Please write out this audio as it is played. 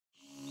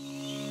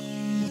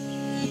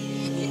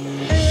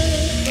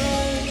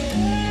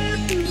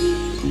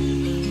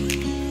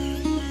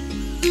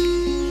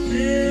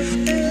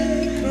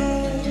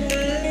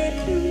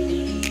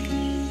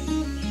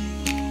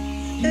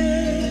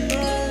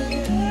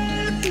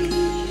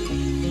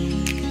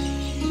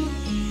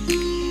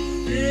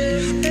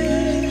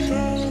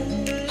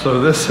So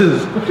this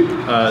is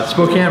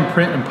Spokane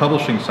Print and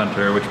Publishing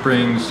Center, which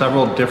brings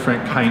several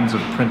different kinds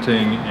of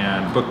printing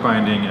and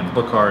bookbinding and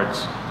book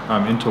arts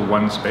into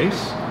one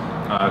space.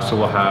 So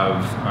we'll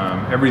have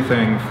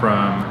everything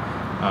from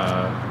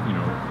you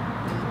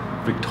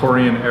know,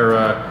 Victorian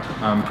era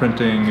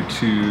printing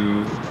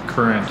to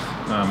current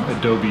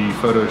Adobe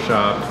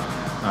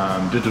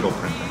Photoshop digital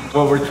printing.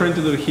 What we're trying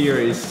to do here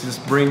is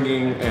just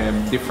bringing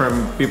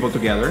different people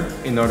together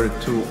in order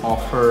to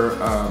offer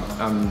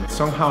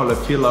somehow to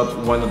fill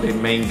up one of the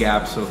main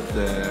gaps of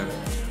the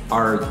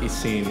art is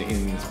seen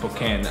in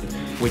Spokane,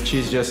 which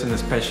is just in a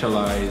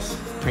specialized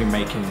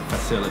printmaking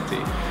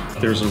facility.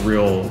 There's a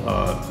real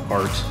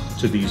art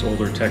to these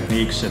older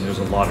techniques, and there's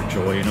a lot of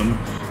joy in them,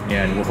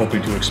 and we're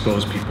hoping to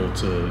expose people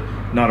to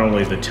not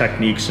only the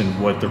techniques and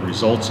what the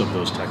results of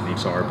those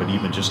techniques are, but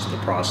even just to the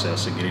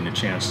process and getting a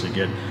chance to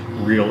get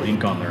real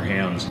ink on their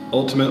hands.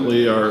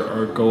 Ultimately,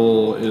 our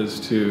goal is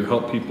to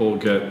help people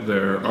get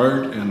their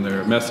art and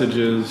their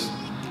messages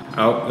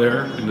out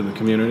there into the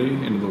community,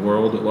 into the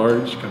world at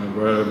large, kind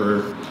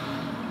of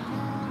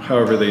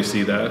however they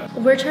see that.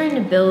 We're trying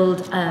to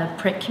build a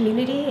print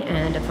community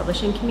and a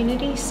publishing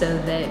community so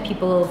that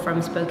people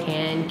from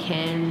Spokane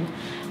can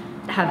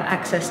have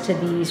access to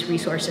these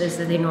resources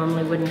that they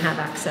normally wouldn't have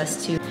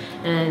access to.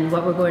 And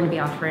what we're going to be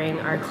offering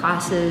are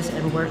classes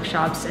and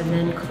workshops and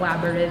then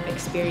collaborative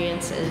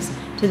experiences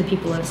to the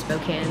people of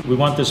Spokane. We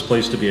want this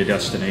place to be a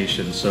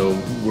destination, so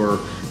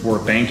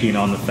we're banking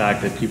on the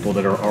fact that people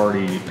that are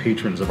already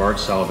patrons of Art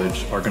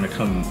Salvage are going to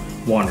come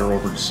wander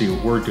over to see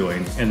what we're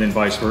doing, and then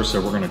vice versa.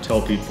 We're going to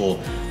tell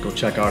people, go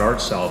check out Art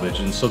Salvage.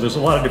 And so there's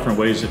a lot of different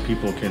ways that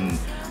people can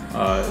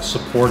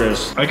support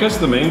us. I guess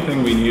the main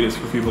thing we need is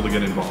for people to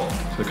get involved,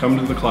 to come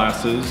to the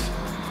classes,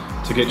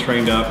 to get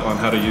trained up on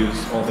how to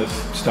use all this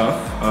stuff.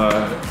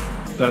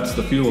 That's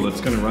the fuel that's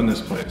going to run this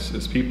place,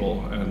 is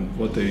people and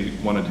what they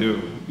want to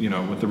do, you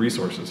know, with the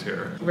resources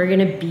here. We're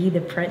going to be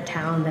the print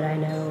town that I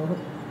know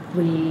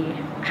we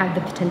have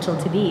the potential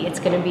to be. It's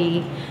going to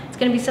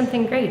be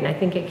something great, and I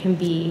think it can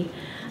be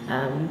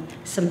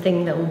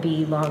something that will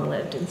be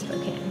long-lived in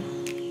Spokane.